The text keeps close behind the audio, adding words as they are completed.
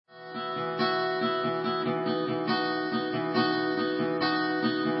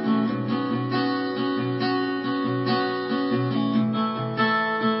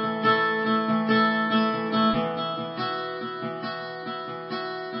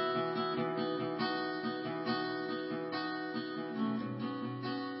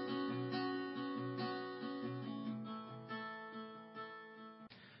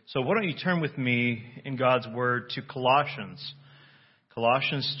So why don't you turn with me in God's Word to Colossians.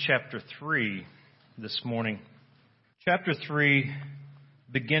 Colossians chapter 3 this morning. Chapter 3,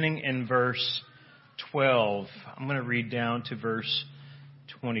 beginning in verse 12. I'm going to read down to verse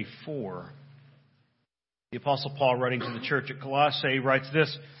 24. The Apostle Paul, writing to the church at Colossae, writes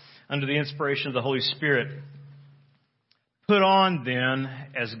this under the inspiration of the Holy Spirit. Put on, then,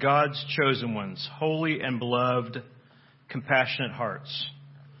 as God's chosen ones, holy and beloved, compassionate hearts,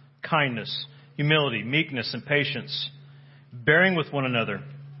 kindness, humility, meekness, and patience, bearing with one another.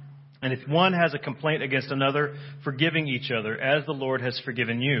 And if one has a complaint against another, forgiving each other, as the Lord has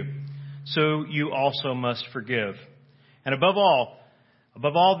forgiven you, so you also must forgive. And above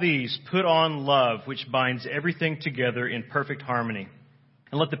all these, put on love, which binds everything together in perfect harmony.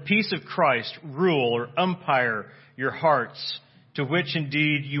 And let the peace of Christ rule or umpire your hearts, to which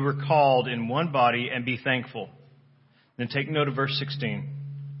indeed you were called in one body, and be thankful. Then take note of verse 16.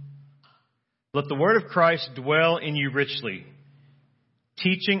 Let the word of Christ dwell in you richly,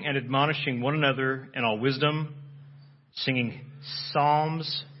 teaching and admonishing one another in all wisdom, singing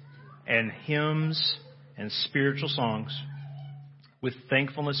psalms and hymns and spiritual songs with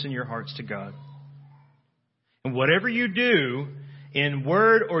thankfulness in your hearts to God. And whatever you do, in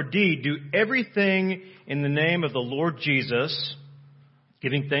word or deed, do everything in the name of the Lord Jesus,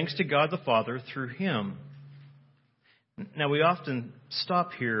 giving thanks to God the Father through Him. Now, we often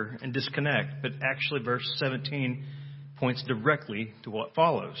stop here and disconnect, but actually verse 17 points directly to what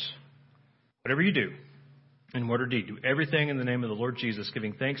follows. Whatever you do, in word or deed, do everything in the name of the Lord Jesus,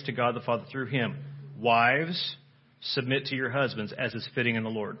 giving thanks to God the Father through Him. Wives, submit to your husbands as is fitting in the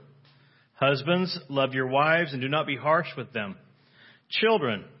Lord. Husbands, love your wives and do not be harsh with them.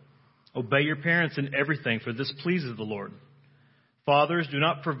 Children, obey your parents in everything, for this pleases the Lord. Fathers, do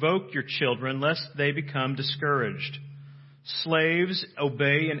not provoke your children, lest they become discouraged. Slaves,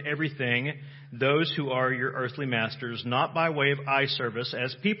 obey in everything those who are your earthly masters, not by way of eye service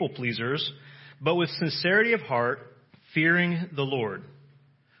as people pleasers, but with sincerity of heart, fearing the Lord.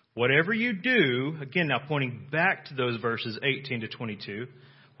 Whatever you do, again now pointing back to those verses 18 to 22,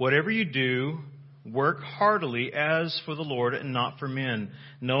 whatever you do, work heartily as for the Lord and not for men,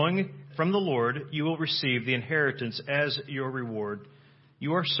 knowing from the Lord you will receive the inheritance as your reward.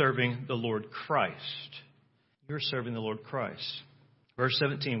 You are serving the Lord Christ. You are serving the Lord Christ. Verse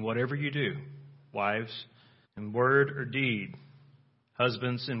 17, whatever you do, wives, in word or deed,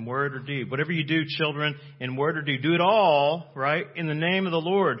 husbands, in word or deed, whatever you do, children, in word or deed, do it all, right, in the name of the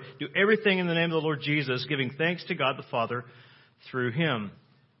Lord. Do everything in the name of the Lord Jesus, giving thanks to God the Father through Him.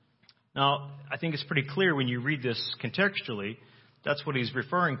 Now, I think it's pretty clear when you read this contextually, that's what he's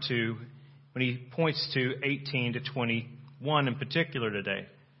referring to when he points to 18 to 21 in particular today.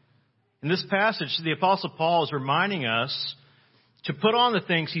 In this passage, the Apostle Paul is reminding us to put on the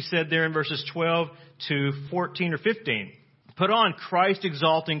things he said there in verses 12 to 14 or 15. Put on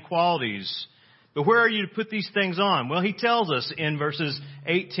Christ-exalting qualities. But where are you to put these things on? Well, he tells us in verses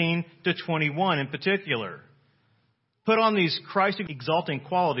 18 to 21 in particular. Put on these Christ-exalting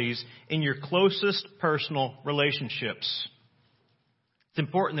qualities in your closest personal relationships. It's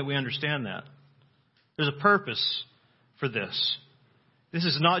important that we understand that. There's a purpose for this. This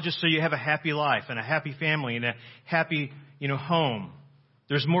is not just so you have a happy life and a happy family and a happy, home.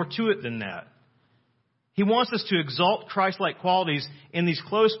 There's more to it than that. He wants us to exalt Christ-like qualities in these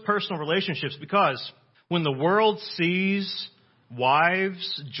close personal relationships because when the world sees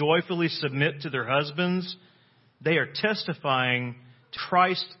wives joyfully submit to their husbands, they are testifying to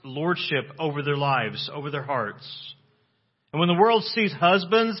Christ's lordship over their lives, over their hearts. And when the world sees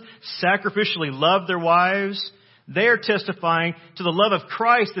husbands sacrificially love their wives, they are testifying to the love of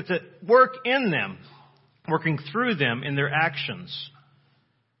Christ that's at work in them, working through them in their actions.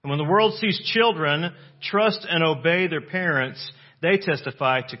 And when the world sees children trust and obey their parents, they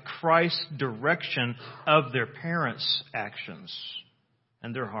testify to Christ's direction of their parents' actions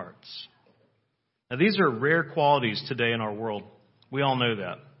and their hearts. Now, these are rare qualities today in our world. We all know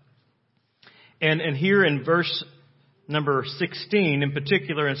that. And here in verse number 16, in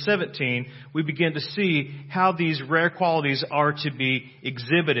particular, and 17, we begin to see how these rare qualities are to be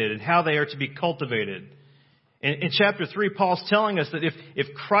exhibited and how they are to be cultivated. In chapter 3, Paul's telling us that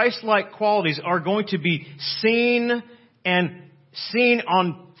if Christ-like qualities are going to be seen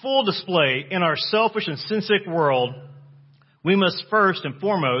on full display in our selfish and sin-sick world, we must first and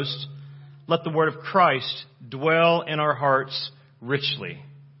foremost let the word of Christ dwell in our hearts richly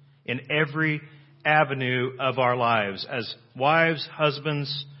in every avenue of our lives as wives,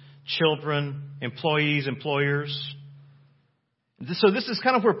 husbands, children, employees, employers. So this is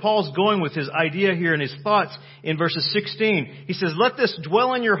kind of where Paul's going with his idea here and his thoughts in verses 16. He says, let this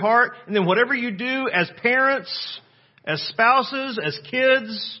dwell in your heart, and then whatever you do as parents, as spouses, as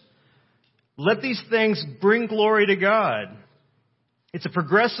kids, let these things bring glory to God. It's a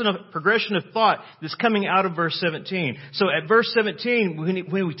progression of thought that's coming out of verse 17. So at verse 17,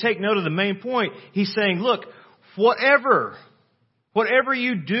 when we take note of the main point, he's saying, look, whatever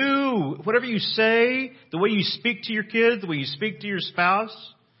you do, whatever you say, the way you speak to your kids, the way you speak to your spouse,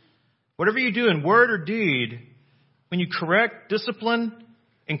 whatever you do in word or deed, when you correct, discipline,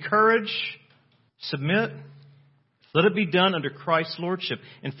 encourage, submit, let it be done under Christ's lordship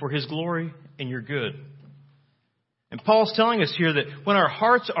and for His glory and your good. And Paul's telling us here that when our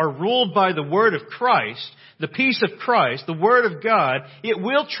hearts are ruled by the Word of Christ, the peace of Christ, the Word of God, it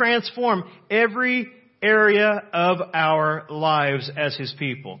will transform every area of our lives as His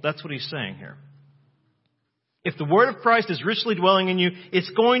people. That's what he's saying here. If the Word of Christ is richly dwelling in you,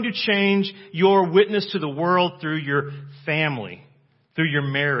 it's going to change your witness to the world through your family, through your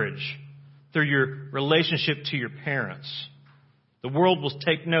marriage, through your relationship to your parents. The world will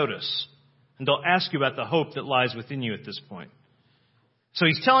take notice. And they'll ask you about the hope that lies within you at this point. So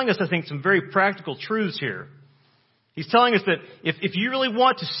he's telling us, I think, some very practical truths here. He's telling us that if you really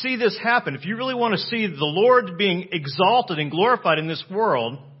want to see this happen, if you really want to see the Lord being exalted and glorified in this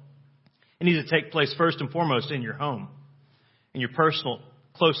world, it needs to take place first and foremost in your home, in your personal,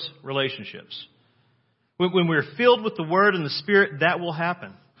 close relationships. When we're filled with the Word and the Spirit, that will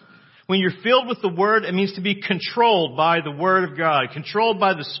happen. When you're filled with the Word, it means to be controlled by the Word of God, controlled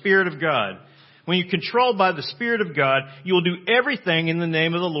by the Spirit of God. When you're controlled by the Spirit of God, you will do everything in the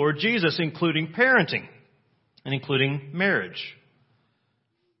name of the Lord Jesus, including parenting and including marriage.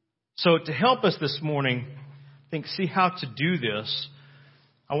 So to help us this morning, see how to do this,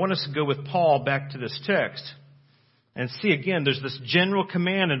 I want us to go with Paul back to this text and see again, there's this general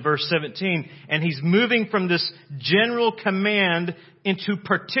command in verse 17, and he's moving from this general command into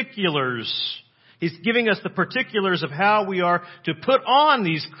particulars. He's giving us the particulars of how we are to put on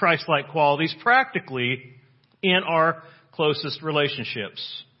these Christ-like qualities practically in our closest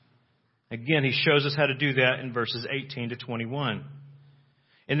relationships. Again, he shows us how to do that in verses 18 to 21.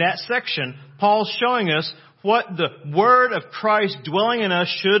 In that section, Paul's showing us what the Word of Christ dwelling in us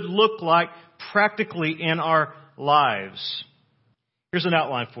should look like practically in our lives. Here's an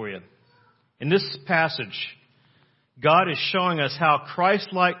outline for you. In this passage, God is showing us how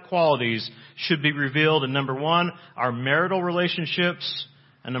Christ-like qualities should be revealed in, number one, our marital relationships,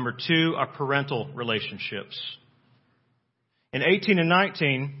 and number two, our parental relationships. In 18 and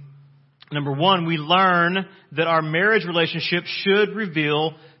 19, number one, we learn that our marriage relationship should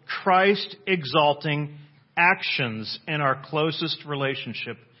reveal Christ-exalting actions in our closest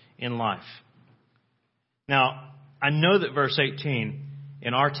relationship in life. Now, I know that verse 18,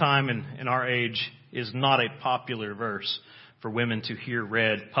 in our time and in our age, is not a popular verse for women to hear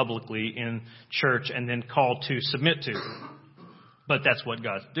read publicly in church and then called to submit to. But that's what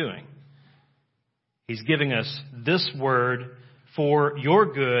God's doing. He's giving us this word for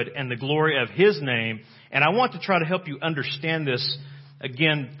your good and the glory of His name. And I want to try to help you understand this,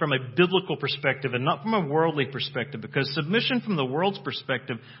 again, from a biblical perspective and not from a worldly perspective, because submission from the world's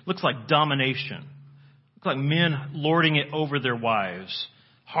perspective looks like domination. Looks like men lording it over their wives,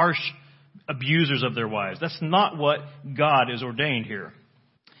 harsh abusers of their wives. That's not what God has ordained here.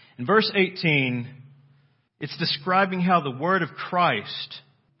 In verse 18, it's describing how the Word of Christ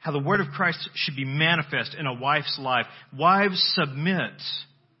should be manifest in a wife's life. Wives, submit.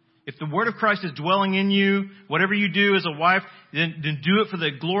 If the Word of Christ is dwelling in you, whatever you do as a wife, then do it for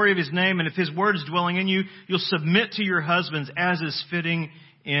the glory of His name. And if His Word is dwelling in you, you'll submit to your husbands as is fitting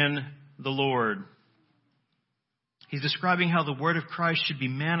in the Lord. He's describing how the Word of Christ should be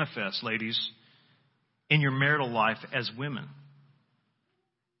manifest, ladies, in your marital life as women.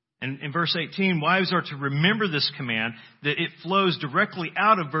 And in verse 18, wives are to remember this command, that it flows directly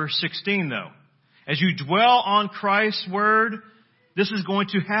out of verse 16, though. As you dwell on Christ's Word, this is going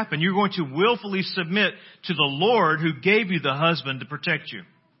to happen. You're going to willfully submit to the Lord who gave you the husband to protect you.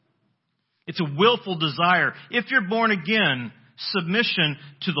 It's a willful desire. If you're born again, submission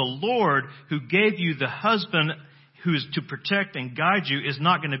to the Lord who gave you the husband who is to protect and guide you is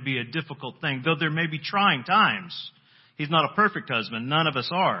not going to be a difficult thing, though there may be trying times. He's not a perfect husband. None of us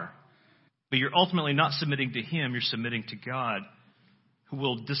are. But you're ultimately not submitting to Him. You're submitting to God, who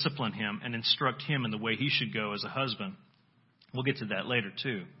will discipline him and instruct him in the way he should go as a husband. We'll get to that later,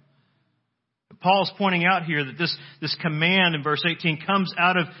 too. Paul's pointing out here that this command in verse 18 comes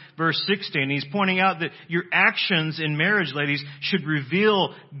out of verse 16. He's pointing out that your actions in marriage, ladies, should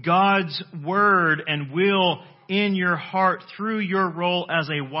reveal God's word and will in your heart through your role as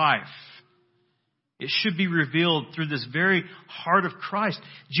a wife. It should be revealed through this very heart of Christ.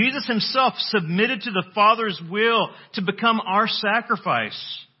 Jesus himself submitted to the Father's will to become our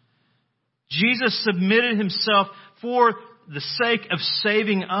sacrifice. Jesus submitted himself for the sake of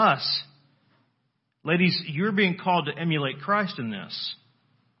saving us. Ladies, you're being called to emulate Christ in this.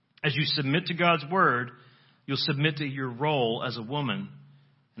 As you submit to God's word, you'll submit to your role as a woman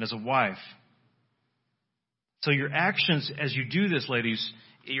and as a wife. So your actions as you do this, ladies,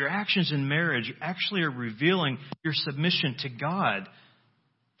 your actions in marriage actually are revealing your submission to God,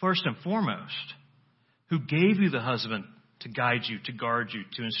 first and foremost, who gave you the husband to guide you, to guard you,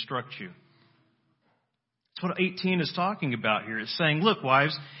 to instruct you. That's what 18 is talking about here. It's saying, look,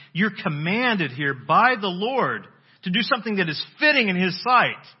 wives, you're commanded here by the Lord to do something that is fitting in his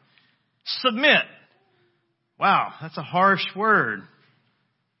sight. Submit. Wow, that's a harsh word.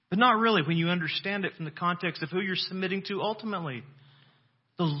 But not really when you understand it from the context of who you're submitting to ultimately.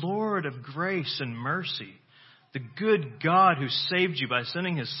 The Lord of grace and mercy. The good God who saved you by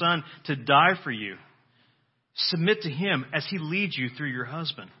sending his Son to die for you. Submit to him as he leads you through your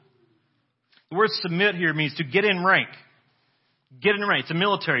husband. The word submit here means to get in rank. Get in rank. It's a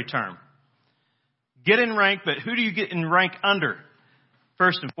military term. Get in rank, but who do you get in rank under?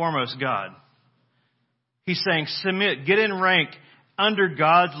 First and foremost, God. He's saying submit, get in rank under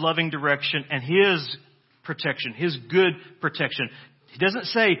God's loving direction and his protection, his good protection. He doesn't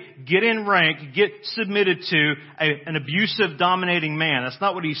say get in rank, get submitted to an abusive, dominating man. That's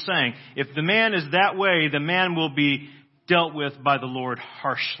not what he's saying. If the man is that way, the man will be dealt with by the Lord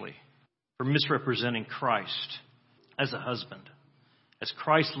harshly for misrepresenting Christ as a husband. As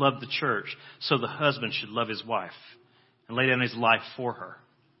Christ loved the church, so the husband should love his wife and lay down his life for her.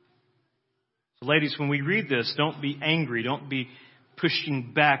 So ladies, when we read this, don't be angry. Don't be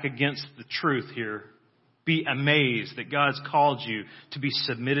pushing back against the truth here. Be amazed that God's called you to be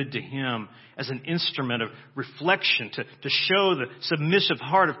submitted to him as an instrument of reflection, to show the submissive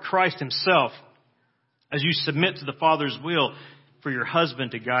heart of Christ himself as you submit to the Father's will for your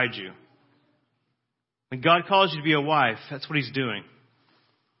husband to guide you. When God calls you to be a wife, that's what he's doing.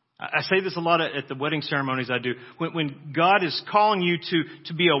 I say this a lot at the wedding ceremonies I do. When God is calling you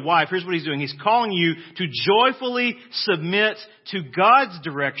to be a wife, here's what he's doing. He's calling you to joyfully submit to God's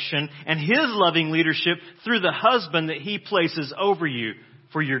direction and his loving leadership through the husband that he places over you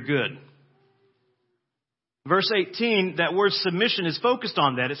for your good. Verse 18, that word submission is focused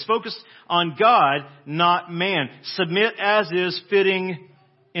on that. It's focused on God, not man. Submit as is fitting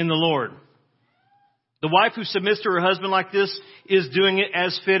in the Lord. The wife who submits to her husband like this is doing it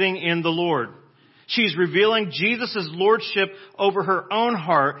as fitting in the Lord. She's revealing Jesus' lordship over her own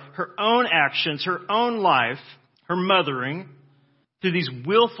heart, her own actions, her own life, her mothering, through these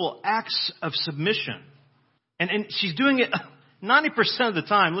willful acts of submission. And she's doing it 90% of the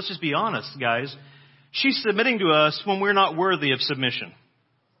time. Let's just be honest, guys. She's submitting to us when we're not worthy of submission.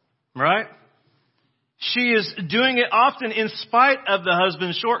 Right? She is doing it often in spite of the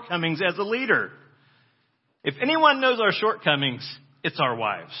husband's shortcomings as a leader. If anyone knows our shortcomings, it's our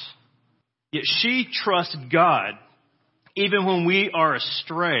wives. Yet she trusts God, even when we are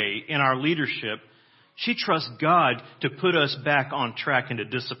astray in our leadership. She trusts God to put us back on track and to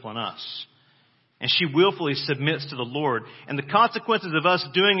discipline us. And she willfully submits to the Lord. And the consequences of us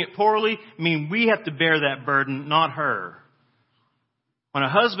doing it poorly mean we have to bear that burden, not her. When a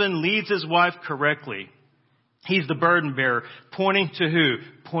husband leads his wife correctly, he's the burden bearer, pointing to who?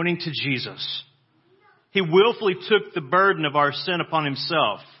 Pointing to Jesus. He willfully took the burden of our sin upon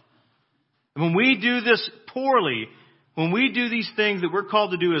himself. And when we do this poorly, when we do these things that we're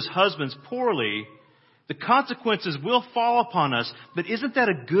called to do as husbands poorly, the consequences will fall upon us. But isn't that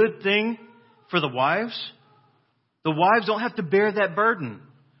a good thing for the wives? The wives don't have to bear that burden.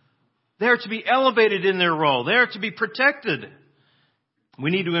 They're to be elevated in their role. They're to be protected.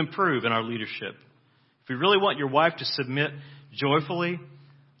 We need to improve in our leadership. If you really want your wife to submit joyfully,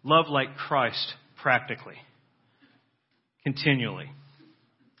 love like Christ practically, continually.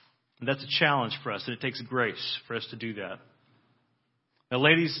 And that's a challenge for us, and it takes grace for us to do that. Now,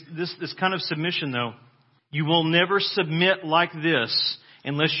 ladies, this kind of submission, though, you will never submit like this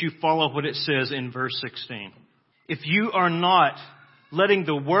unless you follow what it says in verse 16. If you are not letting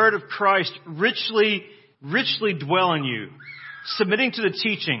the word of Christ richly dwell in you, submitting to the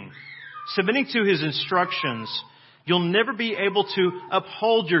teaching, submitting to his instructions, you'll never be able to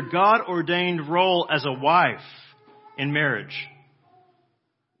uphold your God-ordained role as a wife in marriage.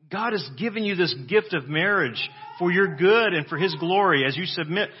 God has given you this gift of marriage for your good and for his glory as you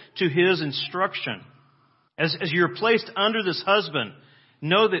submit to his instruction. As you're placed under this husband,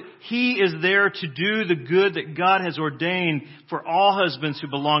 Know that He is there to do the good that God has ordained for all husbands who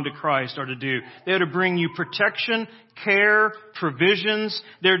belong to Christ are to do. They are to bring you protection, care, provisions.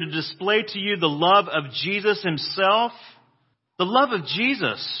 They're to display to you the love of Jesus Himself. The love of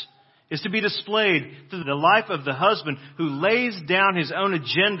Jesus is to be displayed through the life of the husband who lays down his own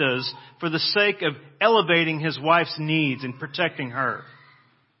agendas for the sake of elevating his wife's needs and protecting her.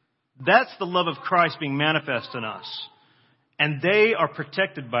 That's the love of Christ being manifest in us. And they are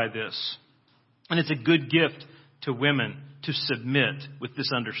protected by this. And it's a good gift to women to submit with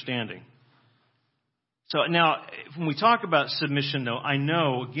this understanding. So now, when we talk about submission, though, I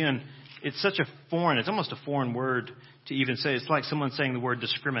know, again, it's almost a foreign word to even say. It's like someone saying the word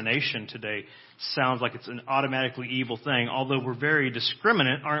discrimination today. Sounds like it's an automatically evil thing. Although we're very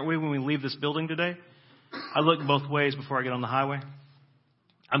discriminate, aren't we, when we leave this building today? I look both ways before I get on the highway.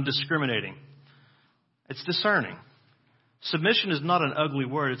 I'm discriminating. It's discerning. Submission is not an ugly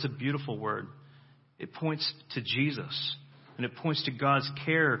word. It's a beautiful word. It points to Jesus. And it points to God's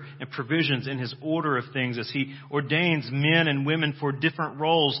care and provisions in His order of things as He ordains men and women for different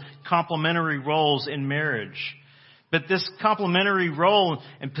roles, complementary roles in marriage. But this complementary role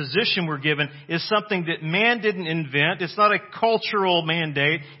and position we're given is something that man didn't invent. It's not a cultural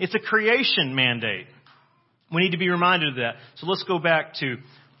mandate. It's a creation mandate. We need to be reminded of that. So let's go back to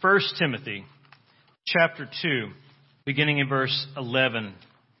 1 Timothy chapter 2. Beginning in verse 11.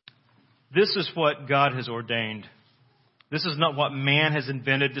 This is what God has ordained. This is not what man has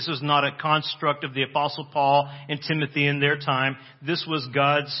invented. This was not a construct of the Apostle Paul and Timothy in their time. This was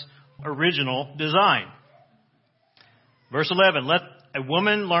God's original design. Verse 11. Let a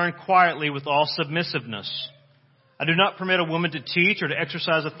woman learn quietly with all submissiveness. I do not permit a woman to teach or to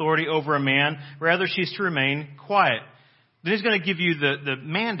exercise authority over a man. Rather, she's to remain quiet. Then he's going to give you the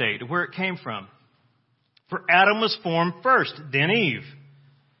mandate of where it came from. For Adam was formed first, then Eve.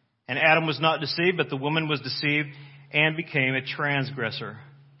 And Adam was not deceived, but the woman was deceived and became a transgressor.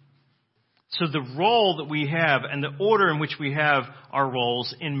 So the role that we have and the order in which we have our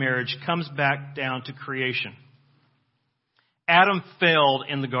roles in marriage comes back down to creation. Adam failed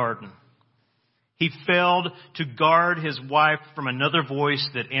in the garden. He failed to guard his wife from another voice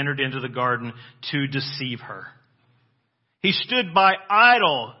that entered into the garden to deceive her. He stood by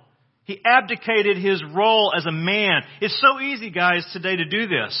idle. He abdicated his role as a man. It's so easy, guys, today to do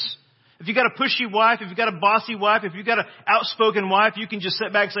this. If you've got a pushy wife, if you've got a bossy wife, if you've got an outspoken wife, you can just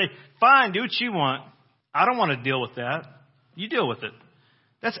sit back and say, fine, do what you want. I don't want to deal with that. You deal with it.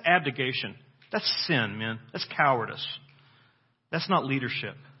 That's abdication. That's sin, man. That's cowardice. That's not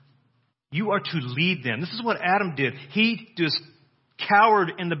leadership. You are to lead them. This is what Adam did. He just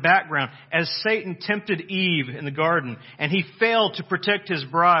cowered in the background as Satan tempted Eve in the garden. And he failed to protect his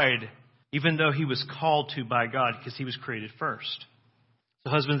bride, even though he was called to by God because he was created first. So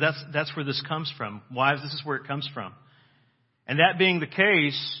husbands, that's where this comes from. Wives, this is where it comes from. And that being the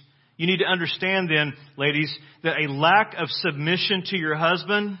case, you need to understand then, ladies, that a lack of submission to your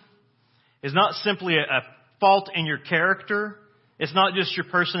husband is not simply a fault in your character. It's not just your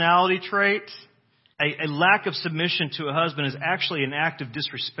personality trait. A lack of submission to a husband is actually an act of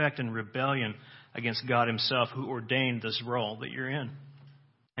disrespect and rebellion against God Himself, who ordained this role that you're in.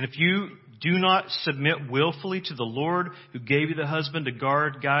 And if you do not submit willfully to the Lord who gave you the husband to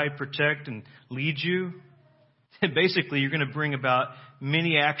guard, guide, protect, and lead you, then basically you're going to bring about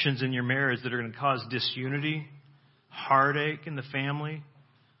many actions in your marriage that are going to cause disunity, heartache in the family,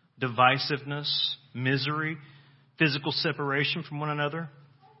 divisiveness, misery, physical separation from one another,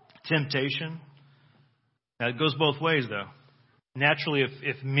 temptation. Now, it goes both ways, though. Naturally,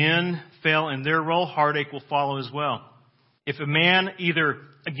 if men fail in their role, heartache will follow as well. If a man either,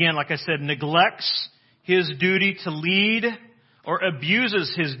 again, like I said, neglects his duty to lead or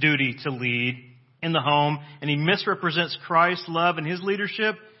abuses his duty to lead in the home and he misrepresents Christ's love and His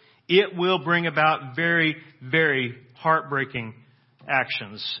leadership, it will bring about very, very heartbreaking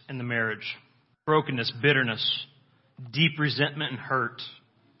actions in the marriage. Brokenness, bitterness, deep resentment and hurt.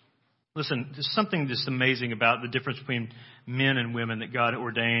 Listen, there's something just amazing about the difference between men and women that God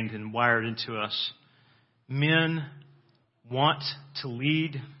ordained and wired into us. Men want to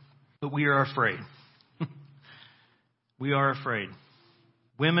lead, but we are afraid. We are afraid.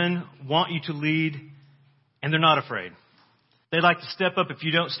 Women want you to lead, and they're not afraid. They like to step up if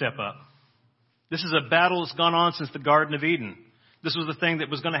you don't step up. This is a battle that's gone on since the Garden of Eden. This was the thing that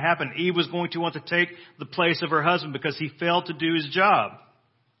was going to happen. Eve was going to want to take the place of her husband because he failed to do his job.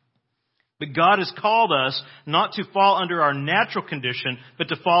 But God has called us not to fall under our natural condition, but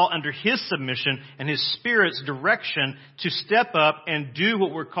to fall under His submission and His Spirit's direction to step up and do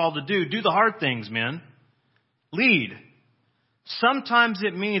what we're called to do. Do the hard things, men. Lead. Sometimes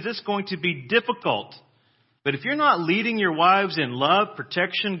it means it's going to be difficult. But if you're not leading your wives in love,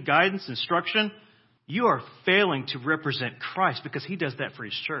 protection, guidance, instruction, you are failing to represent Christ because He does that for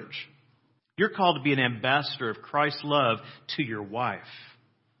His church. You're called to be an ambassador of Christ's love to your wife.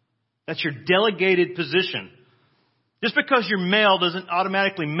 That's your delegated position. Just because you're male doesn't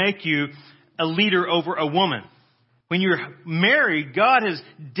automatically make you a leader over a woman. When you're married, God has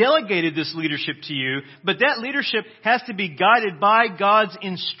delegated this leadership to you, but that leadership has to be guided by God's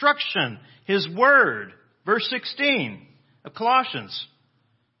instruction, His Word. Verse 16 of Colossians.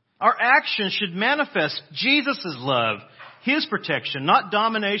 Our actions should manifest Jesus' love, His protection, not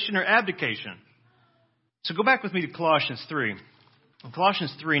domination or abdication. So go back with me to Colossians 3. In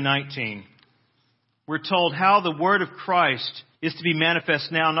Colossians 3:19, we're told how the Word of Christ is to be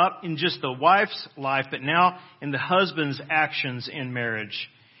manifest now, not in just the wife's life, but now in the husband's actions in marriage.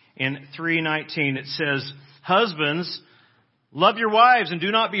 In 3:19 it says, husbands, love your wives and do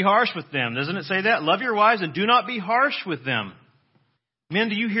not be harsh with them. Doesn't it say that? Love your wives and do not be harsh with them. Men,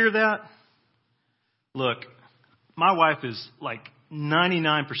 do you hear that? Look, my wife is like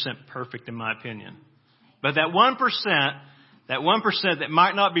 99% perfect in my opinion. But that 1% that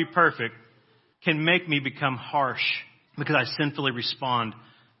might not be perfect can make me become harsh because I sinfully respond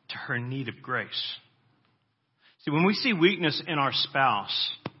to her need of grace. See, when we see weakness in our spouse,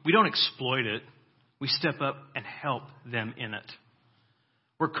 we don't exploit it. We step up and help them in it.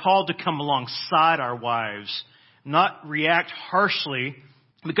 We're called to come alongside our wives, not react harshly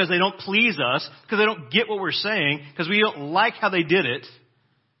because they don't please us, because they don't get what we're saying, because we don't like how they did it.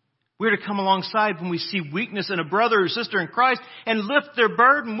 We're to come alongside when we see weakness in a brother or sister in Christ and lift their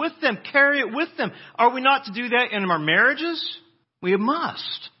burden with them, carry it with them. Are we not to do that in our marriages? We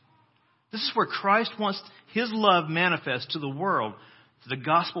must. This is where Christ wants His love manifest to the world, to the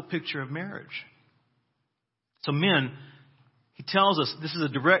gospel picture of marriage. So men, He tells us this is a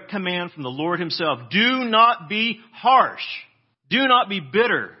direct command from the Lord Himself. Do not be harsh. Do not be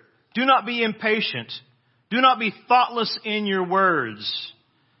bitter. Do not be impatient. Do not be thoughtless in your words.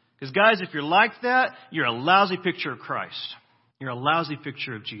 Because guys, if you're like that, you're a lousy picture of Christ. You're a lousy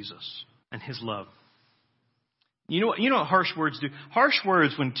picture of Jesus and His love. You know what harsh words do? Harsh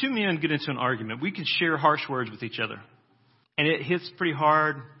words, when two men get into an argument, we can share harsh words with each other. And it hits pretty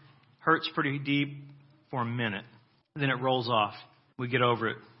hard, hurts pretty deep for a minute. Then it rolls off. We get over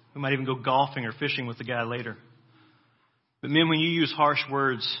it. We might even go golfing or fishing with the guy later. But men, when you use harsh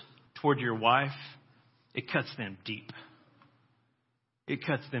words toward your wife, it cuts them deep. It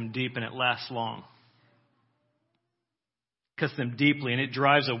cuts them deep and it lasts long. It cuts them deeply and it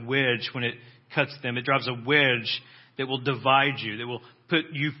drives a wedge when it cuts them. It drives a wedge that will divide you, that will put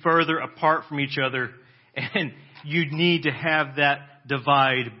you further apart from each other. And you need to have that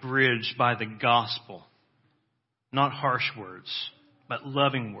divide bridged by the gospel. Not harsh words, but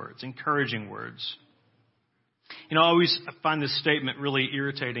loving words, encouraging words. You know, I always find this statement really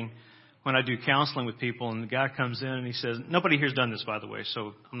irritating when I do counseling with people and the guy comes in and he says, nobody here's done this, by the way,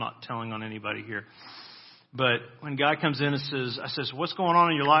 so I'm not telling on anybody here. But when a guy comes in and says, I says, what's going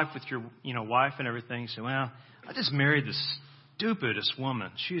on in your life with your, wife and everything? He said, well, I just married the stupidest woman.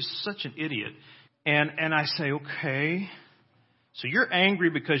 She's such an idiot. And I say, okay, so you're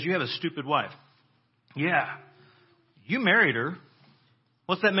angry because you have a stupid wife. Yeah. You married her.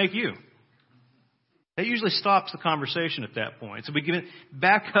 What's that make you? That usually stops the conversation at that point. So we give it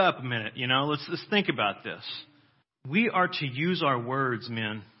back up a minute, let's think about this. We are to use our words,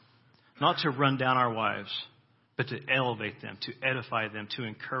 men, not to run down our wives, but to elevate them, to edify them, to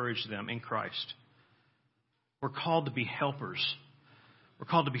encourage them in Christ. We're called to be helpers. We're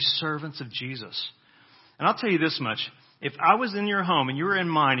called to be servants of Jesus. And I'll tell you this much. If I was in your home and you were in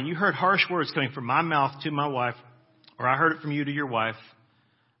mine and you heard harsh words coming from my mouth to my wife, or I heard it from you to your wife,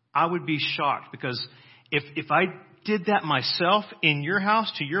 I would be shocked because if I did that myself in your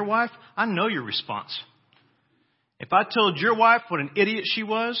house to your wife, I know your response. If I told your wife what an idiot she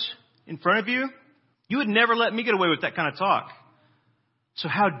was in front of you, you would never let me get away with that kind of talk. So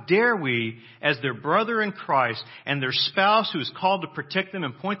how dare we, as their brother in Christ and their spouse who is called to protect them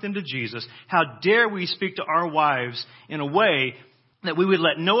and point them to Jesus, how dare we speak to our wives in a way that we would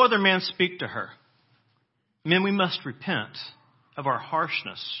let no other man speak to her? Men, we must repent of our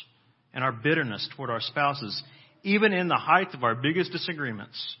harshness and our bitterness toward our spouses, even in the height of our biggest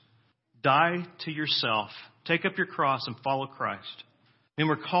disagreements. Die to yourself, take up your cross, and follow Christ. And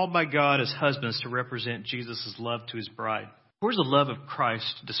we're called by God as husbands to represent Jesus' love to His bride. Where's the love of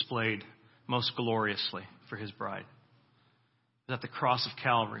Christ displayed most gloriously for His bride? It's at the cross of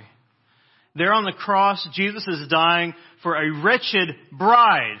Calvary. There on the cross, Jesus is dying for a wretched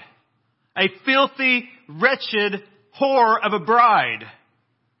bride. A filthy, wretched whore of a bride.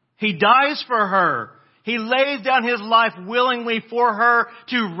 He dies for her. He lays down his life willingly for her,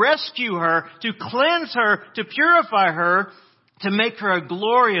 to rescue her, to cleanse her, to purify her, to make her a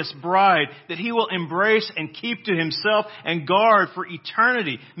glorious bride that he will embrace and keep to himself and guard for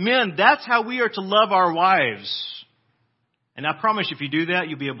eternity. Men, that's how we are to love our wives. And I promise you, if you do that,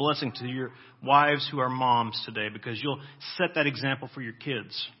 you'll be a blessing to your wives who are moms today, because you'll set that example for your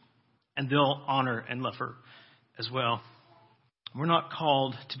kids. And they'll honor and love her as well. We're not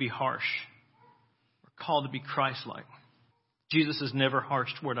called to be harsh. We're called to be Christ-like. Jesus is never harsh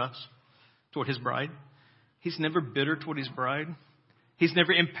toward us, toward his bride. He's never bitter toward his bride. He's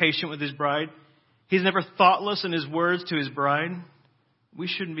never impatient with his bride. He's never thoughtless in his words to his bride. We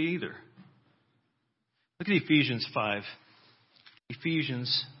shouldn't be either. Look at Ephesians 5.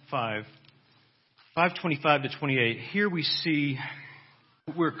 Ephesians 5, 5:25 to 28. Here we see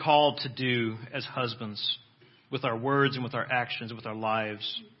what we're called to do as husbands with our words and with our actions and with our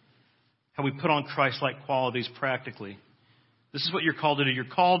lives. How we put on Christ-like qualities practically. This is what you're called to do. You're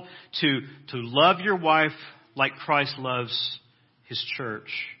called to love your wife like Christ loves his church,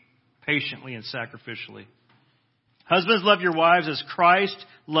 patiently and sacrificially. Husbands, love your wives as Christ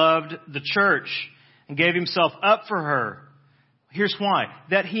loved the church and gave himself up for her. Here's why.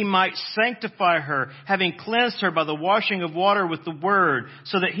 That he might sanctify her, having cleansed her by the washing of water with the word,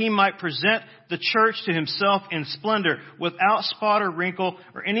 so that he might present the church to himself in splendor, without spot or wrinkle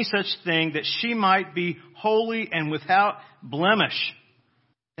or any such thing, that she might be holy and without blemish.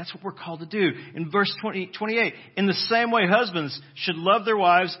 That's what we're called to do. In verse 28, in the same way, husbands should love their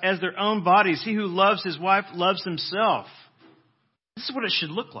wives as their own bodies. He who loves his wife loves himself. This is what it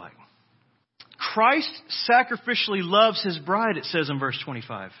should look like. Christ sacrificially loves his bride, it says in verse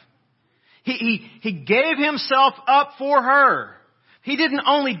 25. He gave himself up for her. He didn't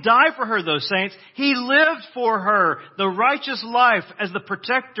only die for her, though, saints. He lived for her the righteous life as the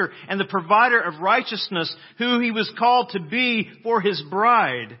protector and the provider of righteousness, who he was called to be for his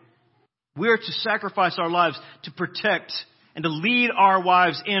bride. We are to sacrifice our lives to protect and to lead our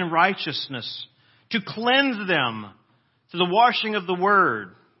wives in righteousness, to cleanse them through the washing of the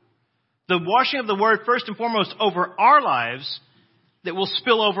word. The washing of the word, first and foremost, over our lives that will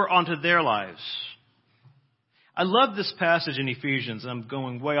spill over onto their lives. I love this passage in Ephesians. I'm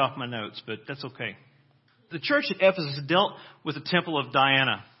going way off my notes, but that's okay. The church at Ephesus dealt with the temple of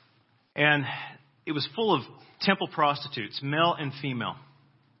Diana, and it was full of temple prostitutes, male and female.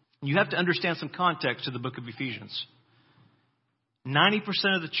 You have to understand some context to the book of Ephesians. 90%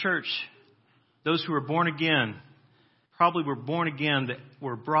 of the church, those who were born again, probably were born again that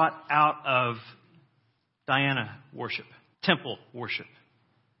were brought out of Diana worship, temple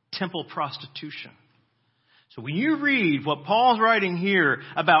prostitution. So when you read what Paul's writing here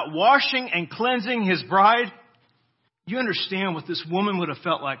about washing and cleansing his bride, you understand what this woman would have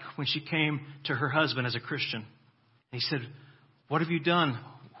felt like when she came to her husband as a Christian. And he said, "What have you done?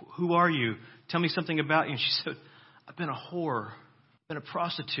 Who are you? Tell me something about you." And she said, "I've been a whore, been a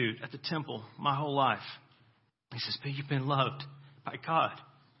prostitute at the temple my whole life." He says, "But you've been loved by God.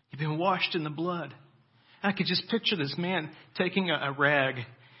 You've been washed in the blood." And I could just picture this man taking a rag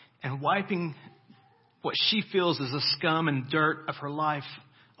and wiping what she feels is the scum and dirt of her life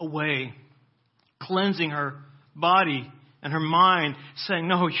away, cleansing her body and her mind, saying,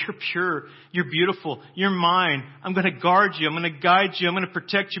 "No, you're pure. You're beautiful. You're mine. I'm going to guard you. I'm going to guide you. I'm going to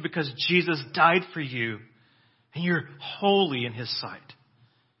protect you because Jesus died for you. And you're holy in his sight."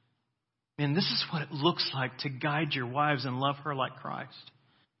 And this is what it looks like to guide your wives and love her like Christ.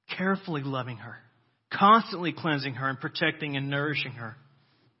 Carefully loving her, constantly cleansing her and protecting and nourishing her.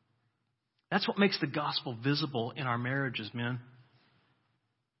 That's what makes the gospel visible in our marriages, men.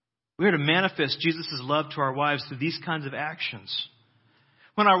 We are to manifest Jesus' love to our wives through these kinds of actions.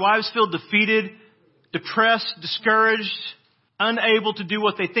 When our wives feel defeated, depressed, discouraged, unable to do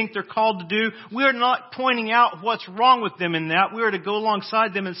what they think they're called to do, we are not pointing out what's wrong with them in that. We are to go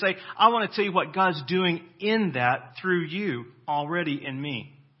alongside them and say, "I want to tell you what God's doing in that through you already in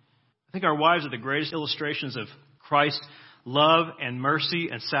me." I think our wives are the greatest illustrations of Christ's love and mercy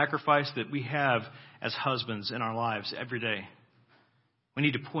and sacrifice that we have as husbands in our lives every day. We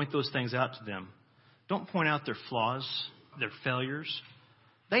need to point those things out to them. Don't point out their flaws, their failures.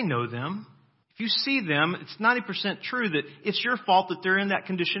 They know them. If you see them, it's 90% true that it's your fault that they're in that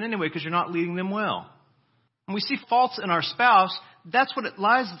condition anyway, because you're not leading them well. When we see faults in our spouse, that's what it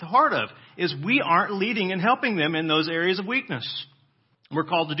lies at the heart of, is we aren't leading and helping them in those areas of weakness. We're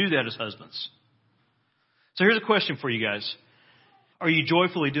called to do that as husbands. So here's a question for you guys. Are you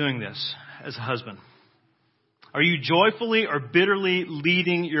joyfully doing this as a husband? Are you joyfully or bitterly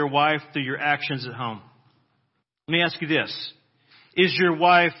leading your wife through your actions at home? Let me ask you this. Is your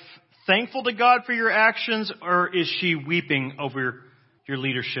wife thankful to God for your actions, or is she weeping over your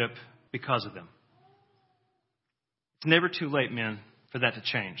leadership because of them? It's never too late, men, for that to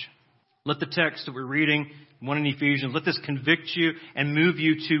change. Let the text that we're reading, one in Ephesians, let this convict you and move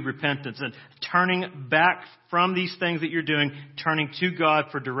you to repentance and turning back from these things that you're doing, turning to God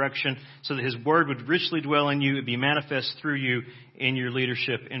for direction so that His Word would richly dwell in you and be manifest through you in your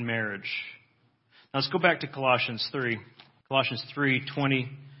leadership in marriage. Now let's go back to Colossians 3. Colossians 3, 20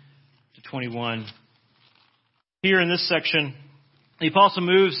 to 21. Here in this section, the apostle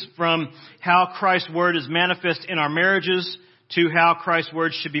moves from how Christ's Word is manifest in our marriages to how Christ's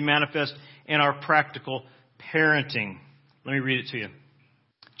Word should be manifest in our practical parenting. Let me read it to you.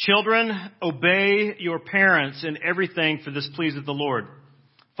 Children, obey your parents in everything, for this pleaseth the Lord.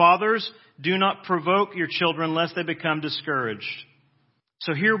 Fathers, do not provoke your children lest they become discouraged.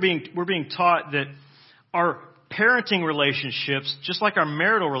 So here we're being taught that our parenting relationships, just like our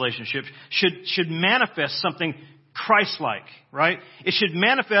marital relationships, should manifest something Christ-like, right? It should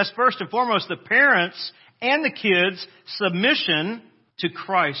manifest first and foremost the parents' and the kids' submission to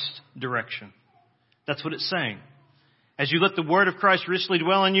Christ's direction. That's what it's saying. As you let the word of Christ richly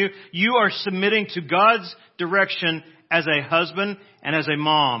dwell in you, you are submitting to God's direction as a husband and as a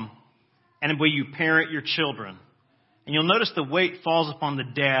mom, and the way you parent your children. And you'll notice the weight falls upon the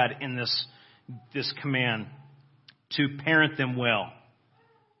dad in this command to parent them well,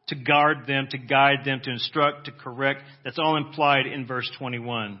 to guard them, to guide them, to instruct, to correct. That's all implied in verse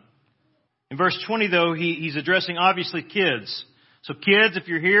 21. In verse 20, though, he's addressing, obviously, kids. So kids, if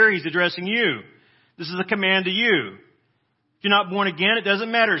you're here, he's addressing you. This is a command to you. If you're not born again, it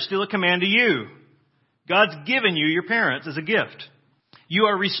doesn't matter. It's still a command to you. God's given you your parents as a gift. You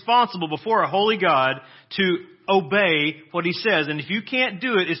are responsible before a holy God to obey what He says. And if you can't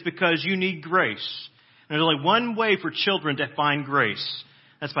do it, it's because you need grace. And there's only one way for children to find grace.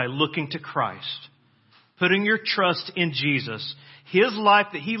 That's by looking to Christ. Putting your trust in Jesus. His life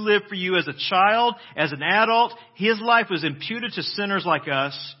that He lived for you as a child, as an adult, His life was imputed to sinners like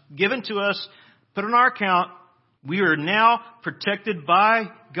us, given to us, put on our account. We are now protected by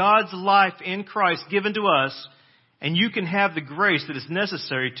God's life in Christ given to us, and you can have the grace that is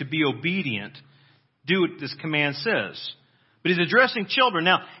necessary to be obedient. Do what this command says. But He's addressing children.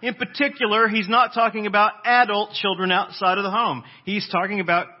 Now, in particular, He's not talking about adult children outside of the home. He's talking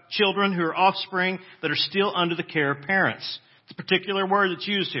about children who are offspring that are still under the care of parents. It's a particular word that's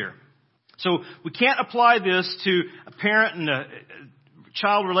used here. So we can't apply this to a parent and a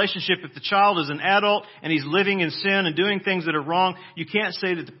child relationship if the child is an adult and he's living in sin and doing things that are wrong. You can't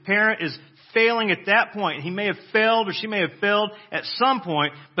say that the parent is failing at that point. He may have failed or she may have failed at some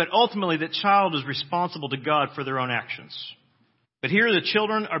point, but ultimately that child is responsible to God for their own actions. But here the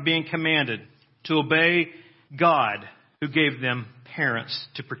children are being commanded to obey God who gave them parents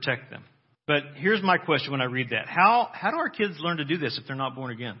to protect them. But here's my question when I read that. How do our kids learn to do this if they're not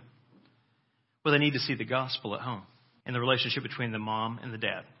born again? Well, they need to see the gospel at home and the relationship between the mom and the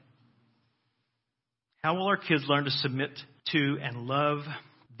dad. How will our kids learn to submit to and love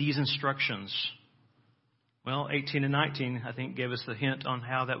these instructions? Well, 18 and 19, I think, gave us the hint on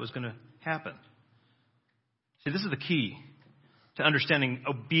how that was going to happen. See, this is the key to understanding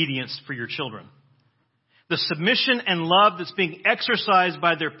obedience for your children. The submission and love that's being exercised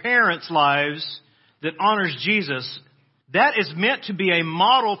by their parents' lives that honors Jesus, that is meant to be a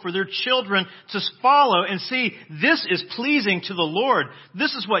model for their children to follow and see, this is pleasing to the Lord.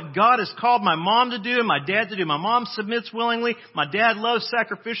 This is what God has called my mom to do and my dad to do. My mom submits willingly. My dad loves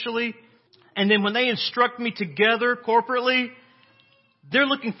sacrificially. And then when they instruct me together corporately, they're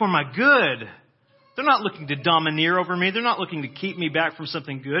looking for my good. They're not looking to domineer over me. They're not looking to keep me back from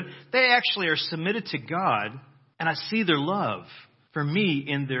something good. They actually are submitted to God, and I see their love for me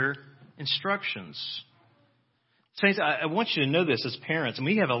in their instructions. Saints, I want you to know this as parents, and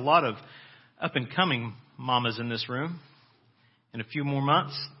we have a lot of up-and-coming mamas in this room. In a few more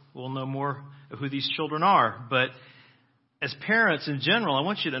months, we'll know more of who these children are. But as parents in general, I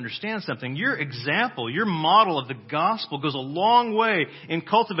want you to understand something. Your example, your model of the gospel goes a long way in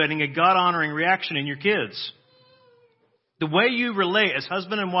cultivating a God-honoring reaction in your kids. The way you relate as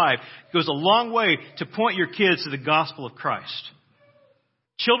husband and wife goes a long way to point your kids to the gospel of Christ.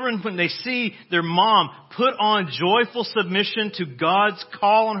 Children, when they see their mom put on joyful submission to God's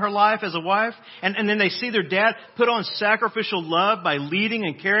call on her life as a wife, and then they see their dad put on sacrificial love by leading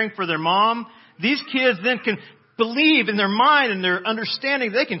and caring for their mom, these kids then can believe in their mind and their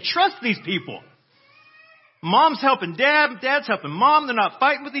understanding they can trust these people. Mom's helping dad, dad's helping mom. They're not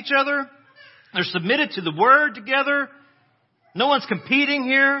fighting with each other. They're submitted to the word together. No one's competing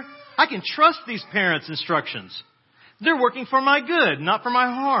here. I can trust these parents' instructions. They're working for my good, not for my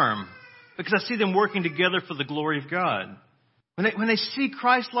harm, because I see them working together for the glory of God. When they see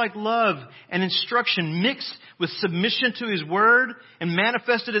Christ-like love and instruction mixed with submission to His Word and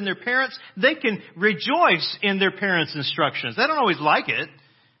manifested in their parents, they can rejoice in their parents' instructions. They don't always like it,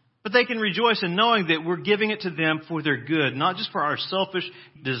 but they can rejoice in knowing that we're giving it to them for their good, not just for our selfish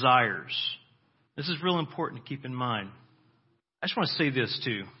desires. This is real important to keep in mind. I just want to say this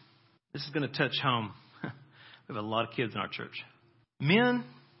too. This is going to touch home. We have a lot of kids in our church. Men,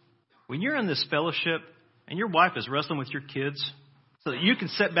 when you're in this fellowship and your wife is wrestling with your kids so that you can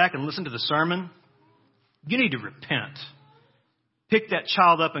sit back and listen to the sermon, you need to repent. Pick that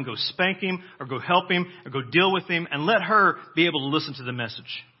child up and go spank him or go help him or go deal with him and let her be able to listen to the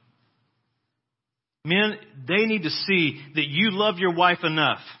message. Men, they need to see that you love your wife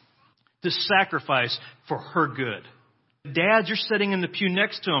enough to sacrifice for her good. Dads, you're sitting in the pew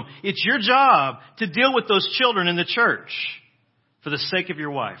next to them. It's your job to deal with those children in the church for the sake of your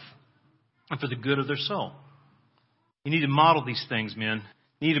wife and for the good of their soul. You need to model these things, men.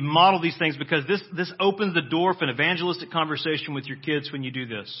 You need to model these things because this opens the door for an evangelistic conversation with your kids when you do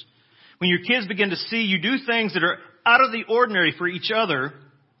this. When your kids begin to see you do things that are out of the ordinary for each other,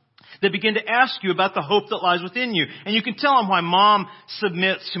 they begin to ask you about the hope that lies within you. And you can tell them why mom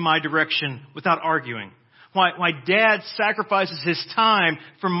submits to my direction without arguing. Why dad sacrifices his time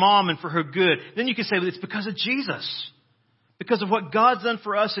for mom and for her good. Then you can say, well, it's because of Jesus. Because of what God's done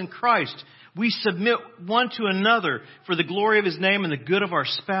for us in Christ. We submit one to another for the glory of His name and the good of our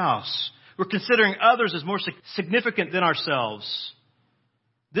spouse. We're considering others as more significant than ourselves.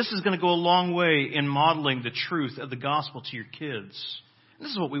 This is going to go a long way in modeling the truth of the gospel to your kids. And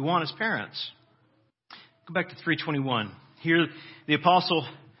this is what we want as parents. Go back to 3:21. Here the apostle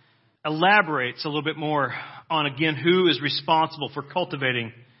elaborates a little bit more on, again, who is responsible for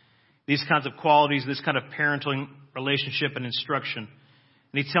cultivating these kinds of qualities, this kind of parenting relationship and instruction.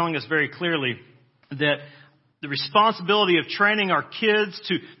 And he's telling us very clearly that the responsibility of training our kids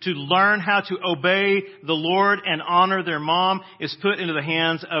to learn how to obey the Lord and honor their mom is put into the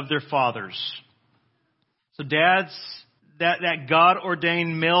hands of their fathers. So dads, that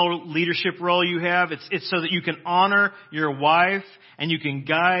God-ordained male leadership role you have, it's so that you can honor your wife and you can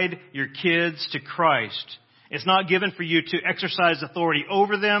guide your kids to Christ. It's not given for you to exercise authority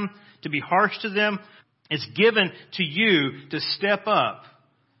over them, to be harsh to them. It's given to you to step up,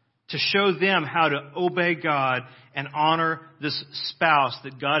 to show them how to obey God and honor this spouse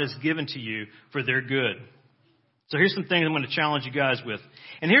that God has given to you for their good. So here's some things I'm going to challenge you guys with.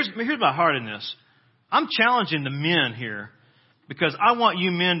 And here's my heart in this. I'm challenging the men here because I want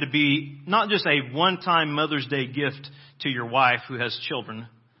you men to be not just a one-time Mother's Day gift to your wife who has children,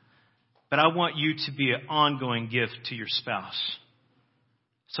 but I want you to be an ongoing gift to your spouse.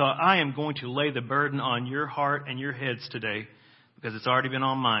 So I am going to lay the burden on your heart and your heads today because it's already been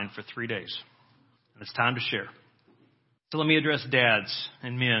on mine for 3 days. And it's time to share. So let me address dads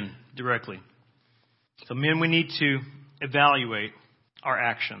and men directly. So men, we need to evaluate our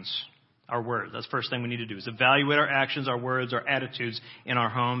actions, our words. That's the first thing we need to do is evaluate our actions, our words, our attitudes in our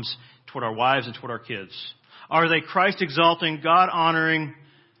homes toward our wives and toward our kids. Are they Christ-exalting, God-honoring,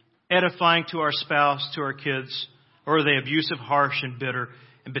 edifying to our spouse, to our kids? Or are they abusive, harsh, and bitter,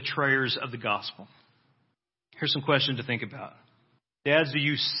 and betrayers of the gospel? Here's some questions to think about. Dads, do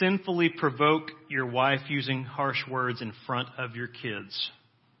you sinfully provoke your wife using harsh words in front of your kids?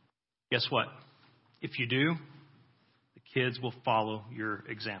 Guess what? If you do, the kids will follow your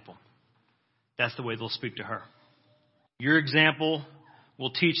example. That's the way they'll speak to her. Your example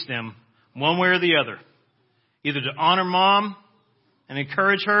will teach them one way or the other, either to honor mom and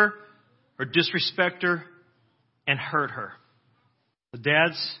encourage her or disrespect her and hurt her. The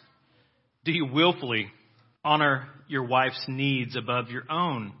dads, do you willfully honor your wife's needs above your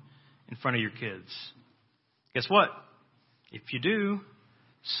own in front of your kids? Guess what? If you do,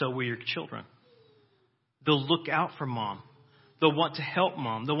 so will your children. They'll look out for mom. They'll want to help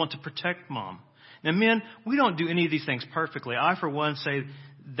mom. They'll want to protect mom. Now, men, we don't do any of these things perfectly. I, for one, say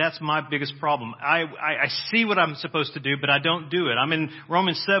that's my biggest problem. I see what I'm supposed to do, but I don't do it. I'm in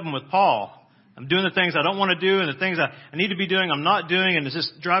Romans 7 with Paul. I'm doing the things I don't want to do, and the things I need to be doing, I'm not doing, and it's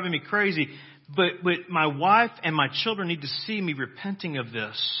just driving me crazy. But my wife and my children need to see me repenting of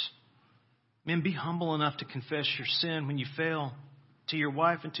this. Men, be humble enough to confess your sin when you fail to your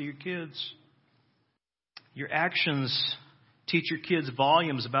wife and to your kids. Your actions teach your kids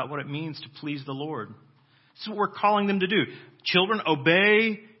volumes about what it means to please the Lord. This is what we're calling them to do. Children,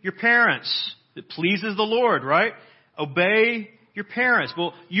 obey your parents. It pleases the Lord, right? Obey your parents.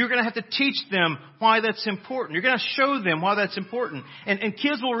 Well, you're going to have to teach them why that's important. You're going to show them why that's important. And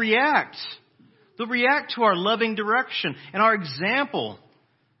kids will react. They'll react to our loving direction and our example,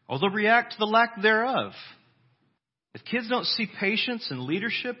 or they'll react to the lack thereof. If kids don't see patience and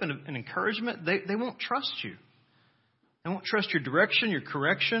leadership and encouragement, they won't trust you. They won't trust your direction, your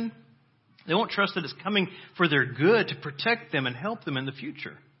correction. They won't trust that it's coming for their good to protect them and help them in the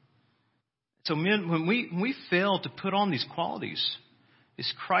future. So men, when we fail to put on these qualities,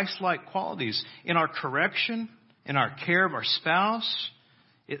 these Christ-like qualities in our correction, in our care of our spouse,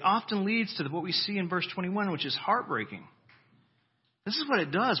 it often leads to what we see in verse 21, which is heartbreaking. This is what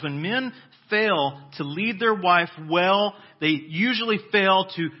it does. When men fail to lead their wife well, they usually fail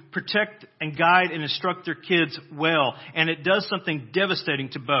to protect and guide and instruct their kids well. And it does something devastating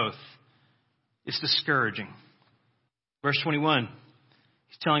to both. It's discouraging. Verse 21,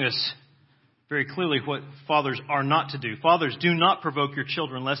 he's telling us very clearly what fathers are not to do. Fathers, do not provoke your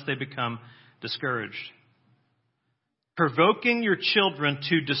children lest they become discouraged. Provoking your children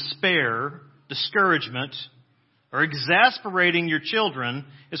to despair, discouragement, or exasperating your children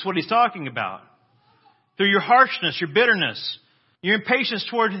is what he's talking about. Through your harshness, your bitterness, your impatience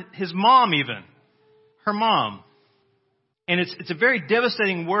toward his mom even, her mom. And it's a very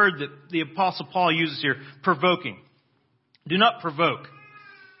devastating word that the Apostle Paul uses here, provoking. Do not provoke.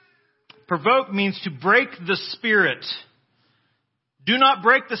 Provoke means to break the spirit. Do not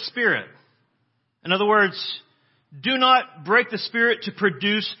break the spirit. In other words, do not break the spirit to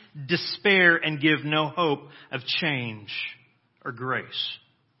produce despair and give no hope of change or grace.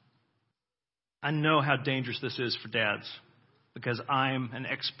 I know how dangerous this is for dads because I'm an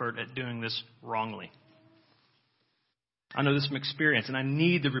expert at doing this wrongly. I know this from experience, and I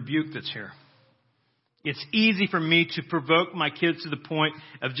need the rebuke that's here. It's easy for me to provoke my kids to the point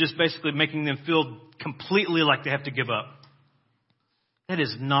of just basically making them feel completely like they have to give up. That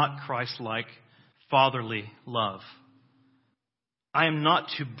is not Christ-like fatherly love. I am not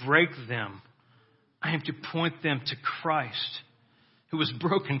to break them. I am to point them to Christ, who was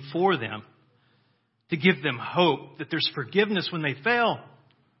broken for them, to give them hope that there's forgiveness when they fail.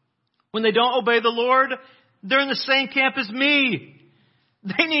 When they don't obey the Lord, they're in the same camp as me.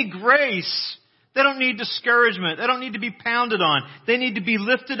 They need grace. They don't need discouragement. They don't need to be pounded on. They need to be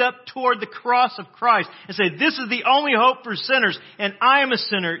lifted up toward the cross of Christ and say, this is the only hope for sinners. And I am a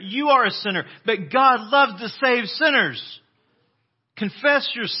sinner. You are a sinner. But God loves to save sinners.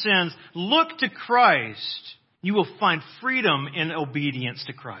 Confess your sins. Look to Christ. You will find freedom in obedience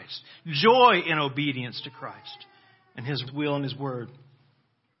to Christ. Joy in obedience to Christ and His will and His word.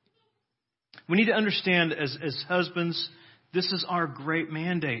 We need to understand as husbands, this is our great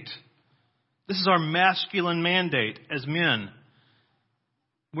mandate. This is our masculine mandate as men.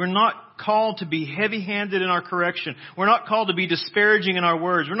 We're not called to be heavy-handed in our correction. We're not called to be disparaging in our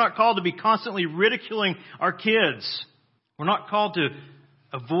words. We're not called to be constantly ridiculing our kids. We're not called to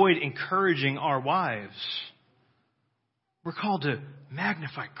avoid encouraging our wives. We're called to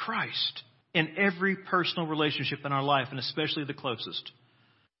magnify Christ in every personal relationship in our life, and especially the closest.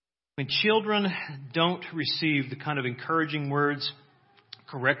 When children don't receive the kind of encouraging words,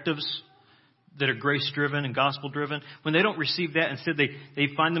 correctives that are grace-driven and gospel-driven, when they don't receive that, instead they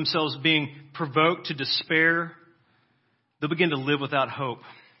find themselves being provoked to despair, they'll begin to live without hope.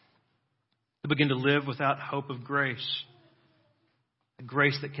 They'll begin to live without hope of grace, a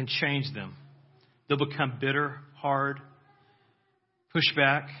grace that can change them. They'll become bitter, hard, push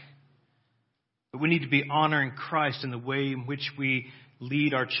back. But we need to be honoring Christ in the way in which we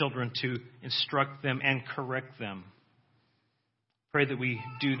lead our children to instruct them and correct them. Pray that we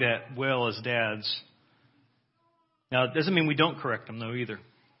do that well as dads. Now, it doesn't mean we don't correct them, though, either.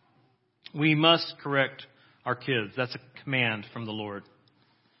 We must correct our kids. That's a command from the Lord.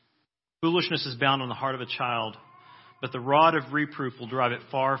 Foolishness is bound on the heart of a child, but the rod of reproof will drive it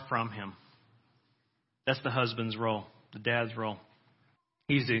far from him. That's the husband's role, the dad's role.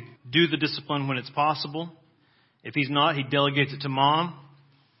 He's to do the discipline when it's possible. If he's not, he delegates it to mom.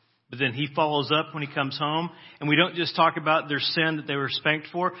 But then he follows up when he comes home. And we don't just talk about their sin that they were spanked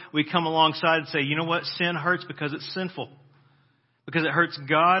for. We come alongside and say, you know what? Sin hurts because it's sinful. Because it hurts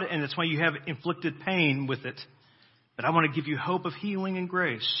God, and that's why you have inflicted pain with it. But I want to give you hope of healing and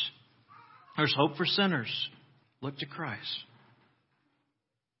grace. There's hope for sinners. Look to Christ.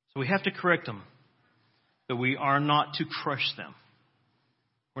 So we have to correct them. But we are not to crush them.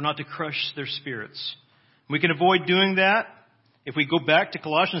 We're not to crush their spirits. We can avoid doing that if we go back to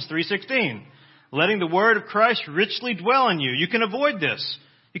Colossians 3:16. Letting the word of Christ richly dwell in you. You can avoid this.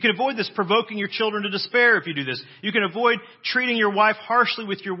 You can avoid this provoking your children to despair if you do this. You can avoid treating your wife harshly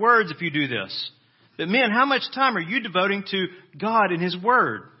with your words if you do this. But men, how much time are you devoting to God and His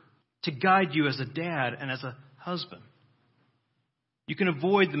word to guide you as a dad and as a husband? You can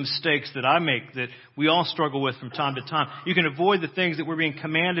avoid the mistakes that I make, that we all struggle with from time to time. You can avoid the things that we're being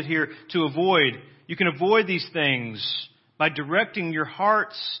commanded here to avoid. You can avoid these things by directing your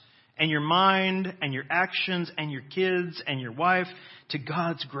hearts and your mind and your actions and your kids and your wife to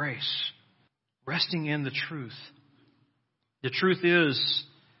God's grace, resting in the truth. The truth is,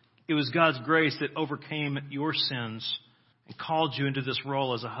 it was God's grace that overcame your sins and called you into this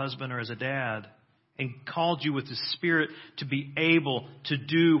role as a husband or as a dad, and called you with His Spirit to be able to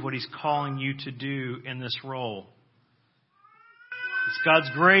do what He's calling you to do in this role. It's God's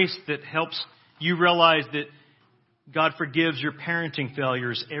grace that helps you realize that God forgives your parenting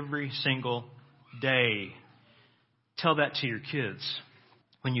failures every single day. Tell that to your kids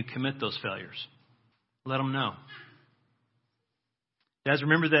when you commit those failures. Let them know. Guys,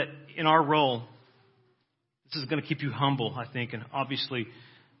 remember that in our role, this is going to keep you humble, I think, and obviously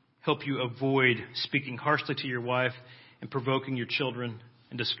help you avoid speaking harshly to your wife and provoking your children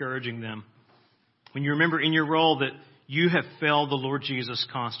and discouraging them. When you remember in your role that you have failed the Lord Jesus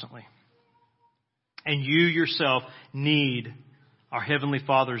constantly, and you yourself need our Heavenly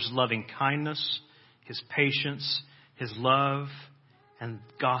Father's loving kindness, His patience, His love, and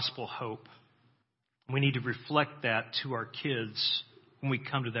gospel hope. We need to reflect that to our kids when we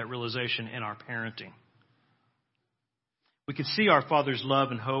come to that realization in our parenting. We can see our Father's love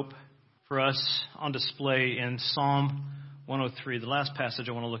and hope for us on display in Psalm 103, the last passage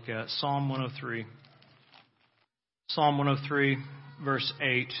I want to look at, Psalm 103. Psalm 103, verse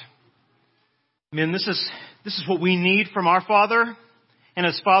 8. Men, this is what we need from our Father. And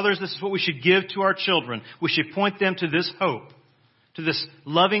as fathers, this is what we should give to our children. We should point them to this hope, to this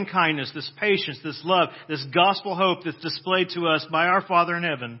loving kindness, this patience, this love, this gospel hope that's displayed to us by our Father in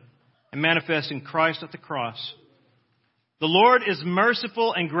heaven and manifest in Christ at the cross. The Lord is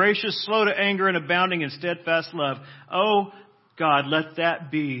merciful and gracious, slow to anger and abounding in steadfast love. Oh, God, let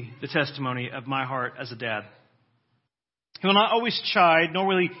that be the testimony of my heart as a dad. He will not always chide, nor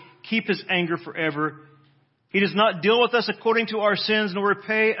will He keep His anger forever. He does not deal with us according to our sins, nor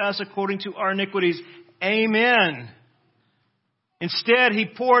repay us according to our iniquities. Amen. Instead, He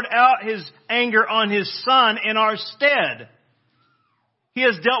poured out His anger on His Son in our stead. He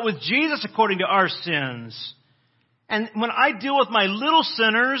has dealt with Jesus according to our sins. And when I deal with my little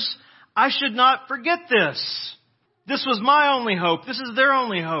sinners, I should not forget this. This was my only hope. This is their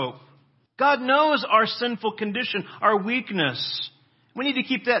only hope. God knows our sinful condition, our weakness. We need to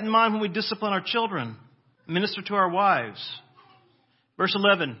keep that in mind when we discipline our children, minister to our wives. Verse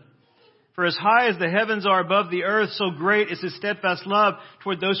 11. For as high as the heavens are above the earth, so great is His steadfast love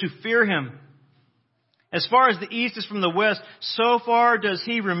toward those who fear Him. As far as the east is from the west, so far does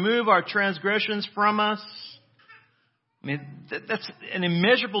He remove our transgressions from us. I mean, that's an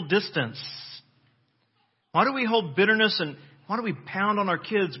immeasurable distance. Why do we hold bitterness and why do we pound on our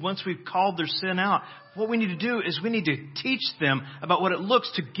kids once we've called their sin out? What we need to do is we need to teach them about what it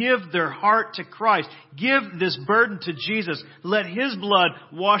looks to give their heart to Christ. Give this burden to Jesus. Let His blood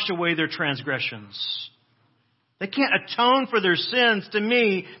wash away their transgressions. They can't atone for their sins to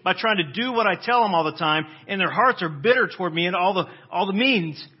me by trying to do what I tell them all the time, and their hearts are bitter toward me and all the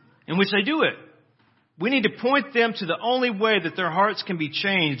means in which they do it. We need to point them to the only way that their hearts can be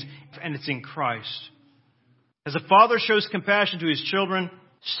changed, and it's in Christ. As a father shows compassion to his children,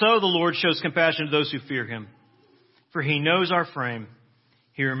 so the Lord shows compassion to those who fear Him. For He knows our frame.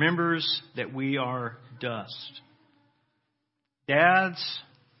 He remembers that we are dust. Dads,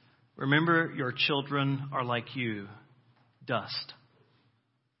 remember your children are like you, dust.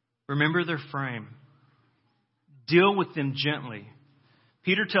 Remember their frame. Deal with them gently.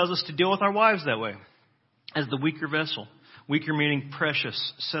 Peter tells us to deal with our wives that way, as the weaker vessel. Weaker meaning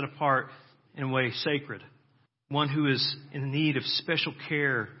precious, set apart in a way sacred. One who is in need of special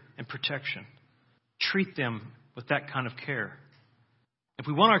care and protection. Treat them with that kind of care. If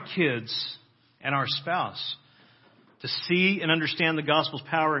we want our kids and our spouse to see and understand the gospel's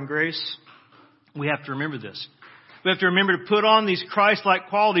power and grace, we have to remember this. We have to remember to put on these Christ-like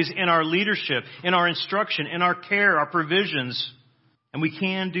qualities in our leadership, in our instruction, in our care, our provisions. And we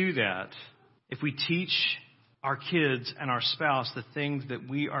can do that if we teach our kids and our spouse the things that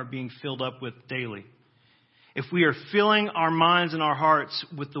we are being filled up with daily. If we are filling our minds and our hearts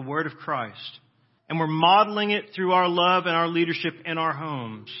with the Word of Christ, and we're modeling it through our love and our leadership in our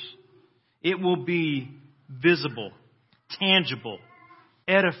homes, it will be visible, tangible,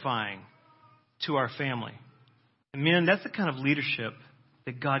 edifying to our family. And men, that's the kind of leadership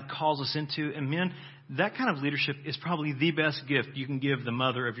that God calls us into. And men, that kind of leadership is probably the best gift you can give the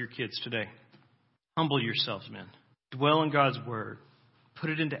mother of your kids today. Humble yourselves, men. Dwell in God's Word. Put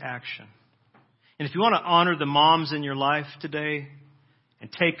it into action. And if you want to honor the moms in your life today,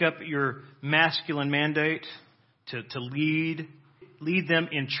 and take up your masculine mandate to lead them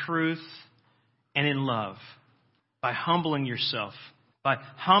in truth and in love by humbling yourself. By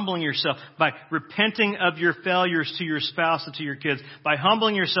repenting of your failures to your spouse and to your kids, by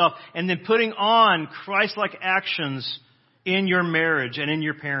humbling yourself and then putting on Christ-like actions in your marriage and in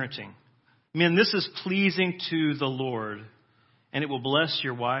your parenting. Men, this is pleasing to the Lord, and it will bless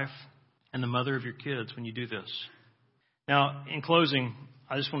your wife and the mother of your kids when you do this. Now, in closing,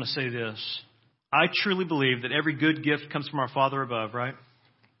 I just want to say this. I truly believe that every good gift comes from our Father above, right?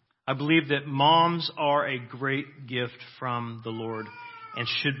 I believe that moms are a great gift from the Lord and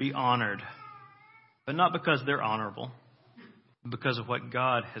should be honored. But not because they're honorable, but because of what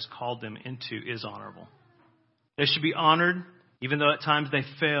God has called them into is honorable. They should be honored, even though at times they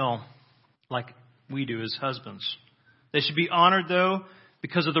fail, like we do as husbands. They should be honored, though,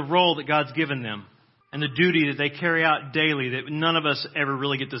 because of the role that God's given them and the duty that they carry out daily that none of us ever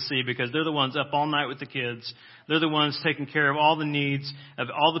really get to see, because they're the ones up all night with the kids. They're the ones taking care of all the needs of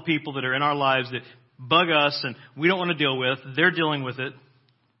all the people that are in our lives that bug us and we don't want to deal with. They're dealing with it.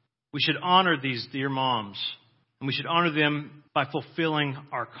 We should honor these dear moms, and we should honor them by fulfilling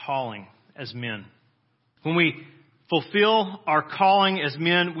our calling as men. When we fulfill our calling as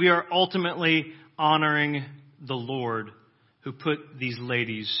men, we are ultimately honoring the Lord who put these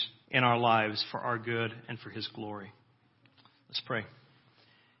ladies in our lives for our good and for His glory. Let's pray.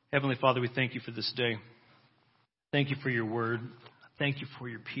 Heavenly Father, we thank You for this day. Thank You for Your word. Thank You for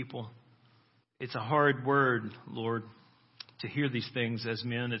Your people. It's a hard word, Lord, to hear these things as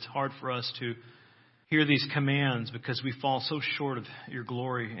men. It's hard for us to hear these commands because we fall so short of Your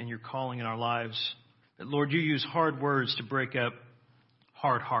glory and Your calling in our lives. But Lord, You use hard words to break up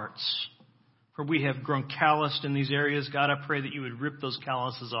hard hearts. For we have grown calloused in these areas. God, I pray that You would rip those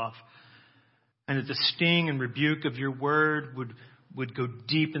calluses off, and that the sting and rebuke of Your word would go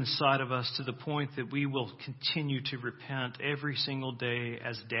deep inside of us to the point that we will continue to repent every single day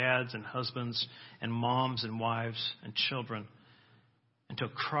as dads and husbands and moms and wives and children until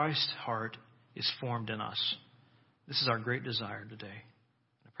Christ's heart is formed in us. This is our great desire today.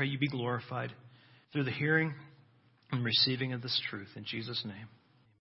 I pray You be glorified through the hearing and receiving of this truth in Jesus' name.